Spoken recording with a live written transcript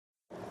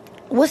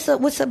What's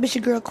up? What's up? It's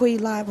your girl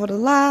Queen live on the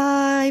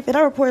live, and I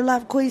report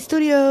live from Queen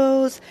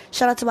Studios.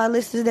 Shout out to my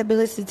listeners that been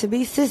listening to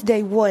me since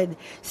day one.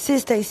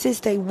 Since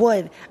day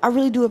one. I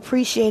really do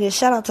appreciate it.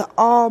 Shout out to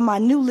all my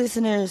new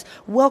listeners.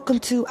 Welcome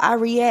to I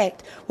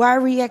React, where I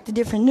react to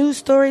different news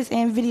stories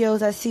and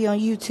videos I see on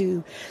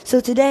YouTube.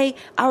 So today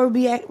I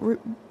will